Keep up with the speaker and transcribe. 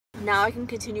Now I can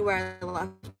continue where I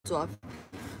left off.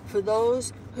 For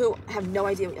those who have no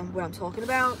idea what I'm talking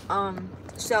about,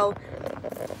 so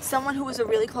someone who was a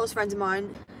really close friend of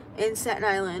mine in Staten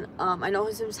Island, I know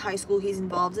him since high school. He's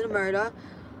involved in a murder.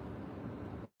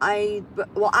 I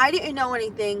didn't know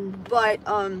anything, but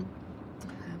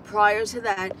prior to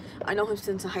that, I know him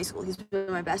since high school. He's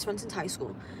been my best friend since high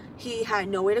school. He had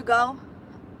nowhere to go.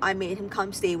 I made him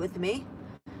come stay with me.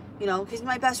 You know, he's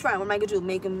my best friend. What am I gonna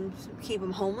do? Keep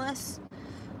him homeless?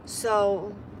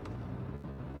 So,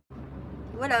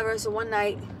 whatever. So one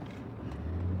night,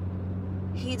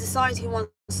 he decides he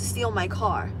wants to steal my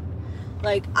car.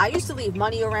 Like, I used to leave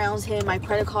money around him, my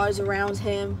credit cards around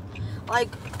him. Like,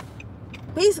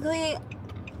 basically,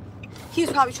 he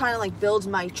was probably trying to, like, build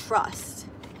my trust.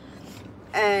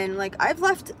 And, like, I've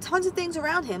left tons of things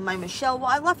around him. My Michelle,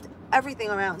 well, I left everything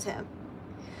around him.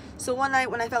 So one night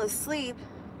when I fell asleep,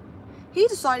 he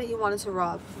decided he wanted to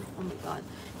rob, oh my God.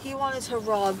 He wanted to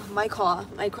rob my car,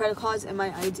 my credit cards, and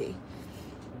my ID.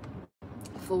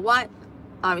 For what?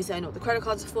 Obviously, I know what the credit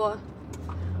cards are for.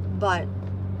 But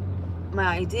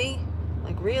my ID,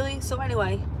 like, really? So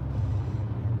anyway,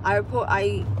 I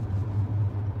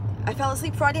fell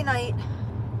asleep Friday night,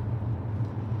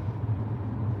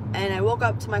 and I woke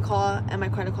up to my car and my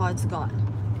credit card's gone.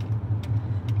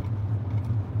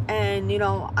 And, you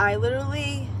know, I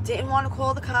literally didn't want to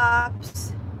call the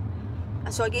cops.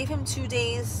 So I gave him 2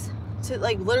 days to,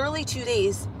 like, literally 2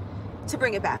 days to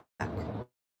bring it back.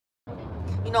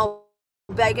 You know,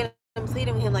 begging and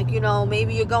pleading with him, like, you know,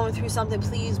 maybe you're going through something,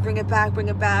 please bring it back, bring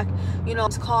it back. You know,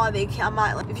 this car, they can't,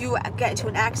 like, if you get into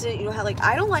an accident, you know how, like,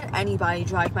 I don't let anybody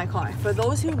drive my car. For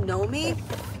those who know me,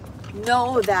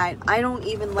 know that I don't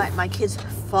even let my kid's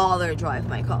father drive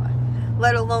my car,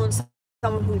 let alone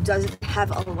someone who doesn't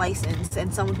have a license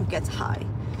and someone who gets high.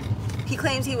 He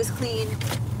claims he was clean.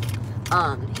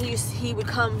 He would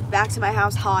come back to my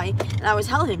house high, and I would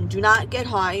tell him, do not get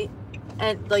high,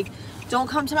 and, like, don't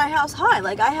come to my house high.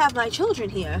 Like, I have my children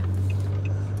here.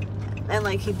 And,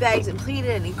 like, he begged and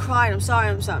pleaded and he cried, I'm sorry,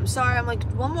 I'm sorry, I'm sorry. I'm like,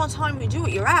 one more time you do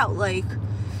it, you're out. Like,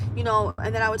 you know,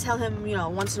 and then I would tell him, you know,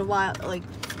 once in a while, like,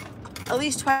 at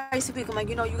least twice a week, I'm like,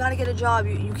 you know, you gotta get a job,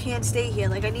 you can't stay here.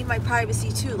 Like, I need my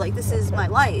privacy too. Like, this is my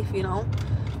life, you know.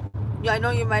 Yeah, I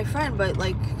know you're my friend, but,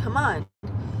 like, come on.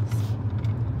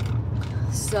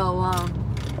 So,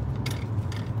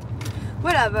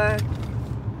 whatever.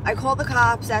 I called the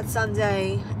cops that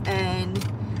Sunday, and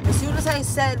as soon as my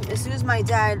dad, as soon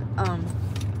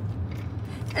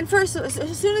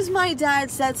as my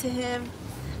dad said to him,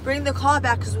 bring the car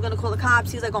back because we're going to call the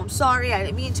cops, he's like, oh, I'm sorry, I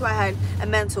didn't mean to, I had a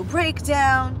mental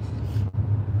breakdown.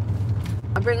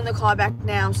 I'm bringing the car back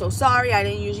now, I'm so sorry, I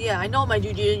didn't use, yeah, I know my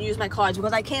dude, you didn't use my cards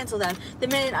because I canceled them. The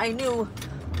minute I knew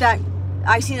that,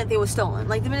 I seen that they were stolen.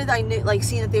 Like, the minute I knew, like,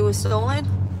 seen that they were stolen,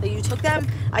 that you took them,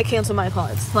 I canceled my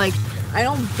cards. Like, I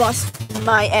don't bust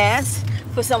my ass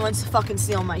for someone to fucking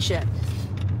steal my shit.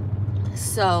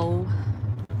 So,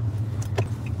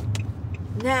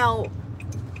 now,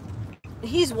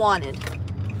 he's wanted.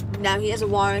 Now he has a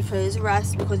warrant for his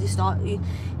arrest because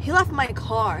he left my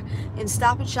car in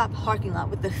Stop and Shop parking lot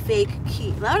with the fake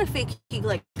key. Not a fake key,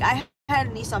 like, I had a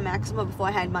Nissan Maxima before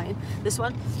I had this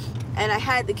one, and I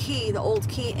had the key, the old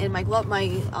key, in my glove, my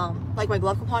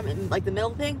glove compartment, like the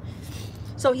middle thing.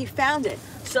 So he found it.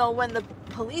 So when the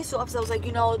police officer was like,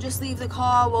 you know, just leave the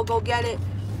car, we'll go get it,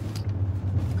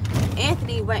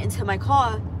 Anthony went into my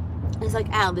car and he's like,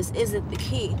 Al, this isn't the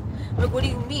key. I'm like, what do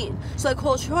you mean? So I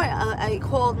called Troy. I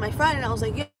called my friend and I was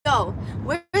like, yo,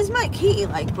 where's my key?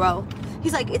 Like, bro.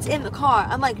 He's like, it's in the car.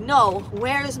 I'm like, no,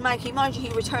 where is my key? Mind you, he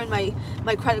returned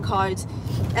my credit cards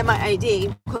and my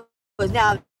ID because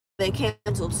now they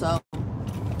canceled, so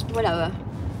whatever.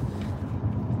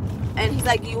 And he's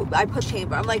like, I pushed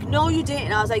chamber. I'm like, no, you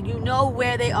didn't. I was like, you know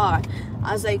where they are.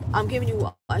 I was like, I'm giving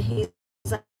you. He's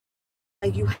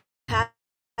like, you have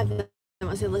them.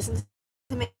 I said, listen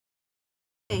to me.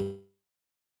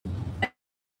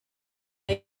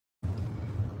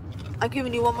 I'm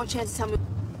giving you one more chance to tell me.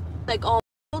 Like, all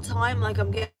the time, like, I'm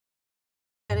getting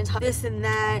this and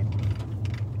that,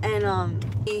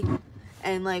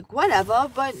 and like, whatever.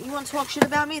 But you want to talk shit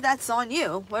about me? That's on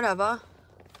you. Whatever.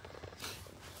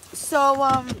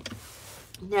 So,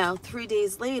 now 3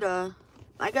 days later,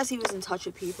 I guess he was in touch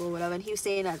with people or whatever, and he was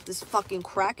staying at this fucking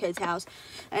crackhead's house,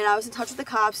 and I was in touch with the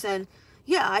cops, and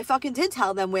yeah, I fucking did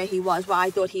tell them where he was, where I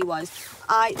thought he was.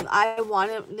 I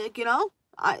wanted, like, you know,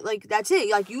 like, that's it.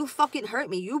 Like, you fucking hurt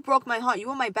me. You broke my heart. You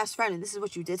were my best friend, and this is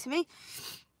what you did to me.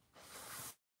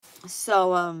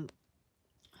 So,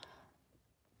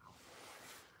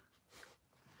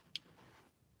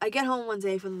 I get home one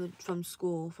day from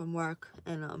school, from work,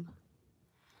 and,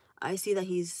 I see that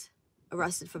he's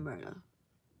arrested for murder.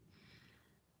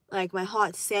 Like, my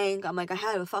heart sank. I'm like, I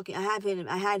had him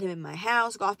in my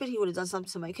house. God forbid he would have done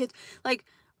something to my kids. Like,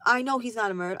 I know he's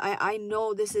not a murderer. I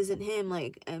know this isn't him.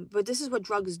 Like, but this is what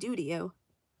drugs do to you.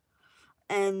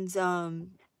 And,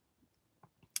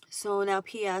 so now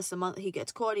P.S. a month, he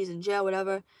gets caught, he's in jail,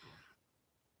 whatever.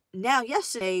 Now,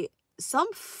 yesterday,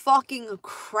 some fucking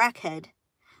crackhead,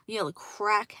 like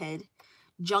crackhead,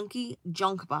 junkie,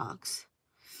 junk box,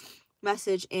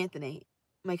 messaged Anthony,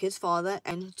 my kid's father,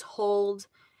 and told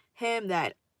him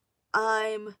that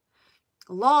I'm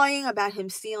lying about him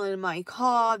stealing my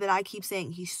car, that I keep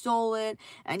saying he stole it,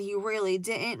 and he really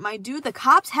didn't. My dude, the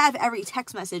cops have every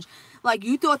text message. Like,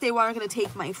 you thought they weren't going to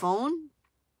take my phone?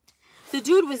 The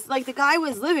dude was, like, the guy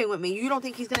was living with me. You don't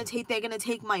think they're going to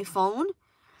take my phone?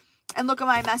 And look at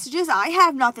my messages. I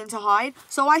have nothing to hide.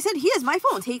 So I said, here's my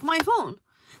phone. Take my phone.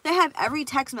 They have every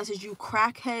text message, you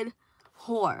crackhead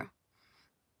whore.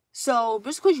 So,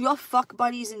 just because your fuck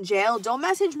buddy's in jail, don't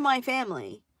message my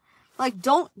family. Like,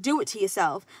 don't do it to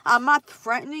yourself. I'm not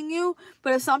threatening you,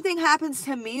 but if something happens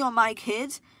to me or my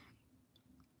kids,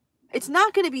 it's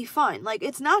not going to be fun. Like,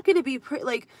 it's not going to be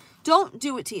like, don't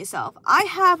do it to yourself. I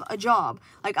have a job.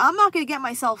 Like, I'm not going to get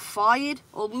myself fired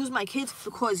or lose my kids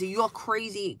because you're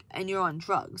crazy and you're on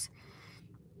drugs.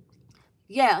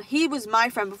 Yeah, he was my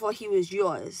friend before he was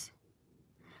yours.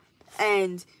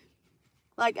 And,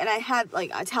 like, and I had,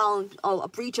 like, I tell him, oh, a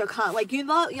breach of like, you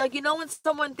know when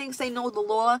someone thinks they know the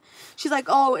law? She's like,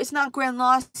 oh, it's not grand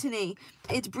larceny.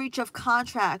 It's breach of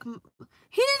contract.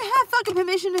 He didn't have fucking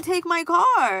permission to take my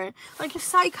car. Like, a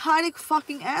psychotic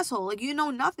fucking asshole. Like, you know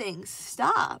nothing.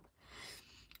 Stop.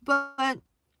 But,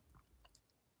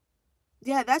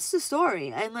 yeah, that's the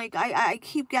story. And, like, I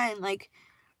keep getting, like,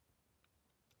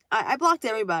 I blocked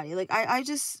everybody. Like, I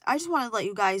just want to let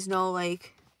you guys know,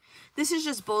 like, this is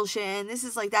just bullshit. And this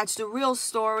is, like, that's the real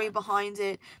story behind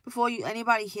it. Before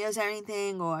anybody hears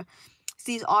anything or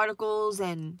sees articles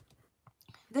and...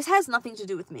 This has nothing to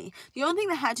do with me. The only thing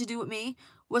that had to do with me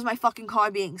was my fucking car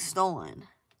being stolen.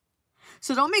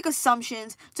 So don't make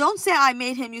assumptions. Don't say I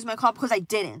made him use my car because I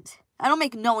didn't. I don't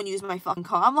make no one use my fucking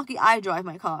car. I'm lucky I drive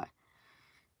my car.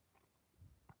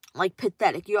 Like,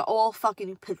 pathetic. You're all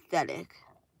fucking pathetic.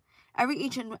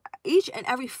 Each and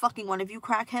every fucking one of you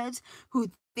crackheads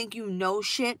who think you know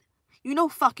shit, you know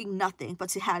fucking nothing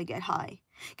but how to get high.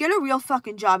 Get a real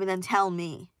fucking job and then tell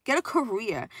me. Get a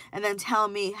career and then tell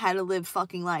me how to live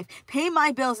fucking life. Pay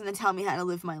my bills and then tell me how to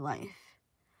live my life.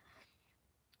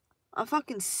 I'm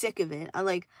fucking sick of it.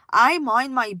 I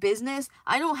mind my business.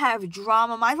 I don't have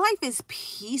drama. My life is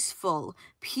peaceful.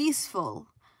 Peaceful.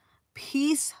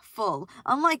 Peaceful.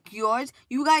 Unlike yours,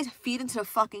 you guys feed into the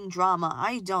fucking drama.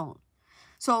 I don't.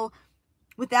 So,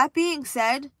 with that being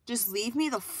said, just leave me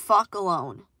the fuck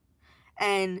alone.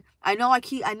 And I know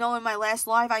in my last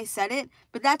live I said it,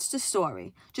 but that's the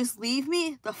story. Just leave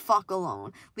me the fuck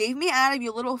alone. Leave me out of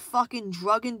your little fucking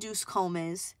drug-induced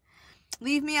comas.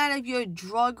 Leave me out of your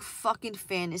drug fucking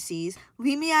fantasies.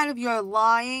 Leave me out of your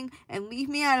lying, and leave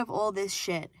me out of all this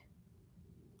shit.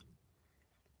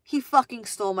 He fucking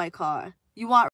stole my car. You want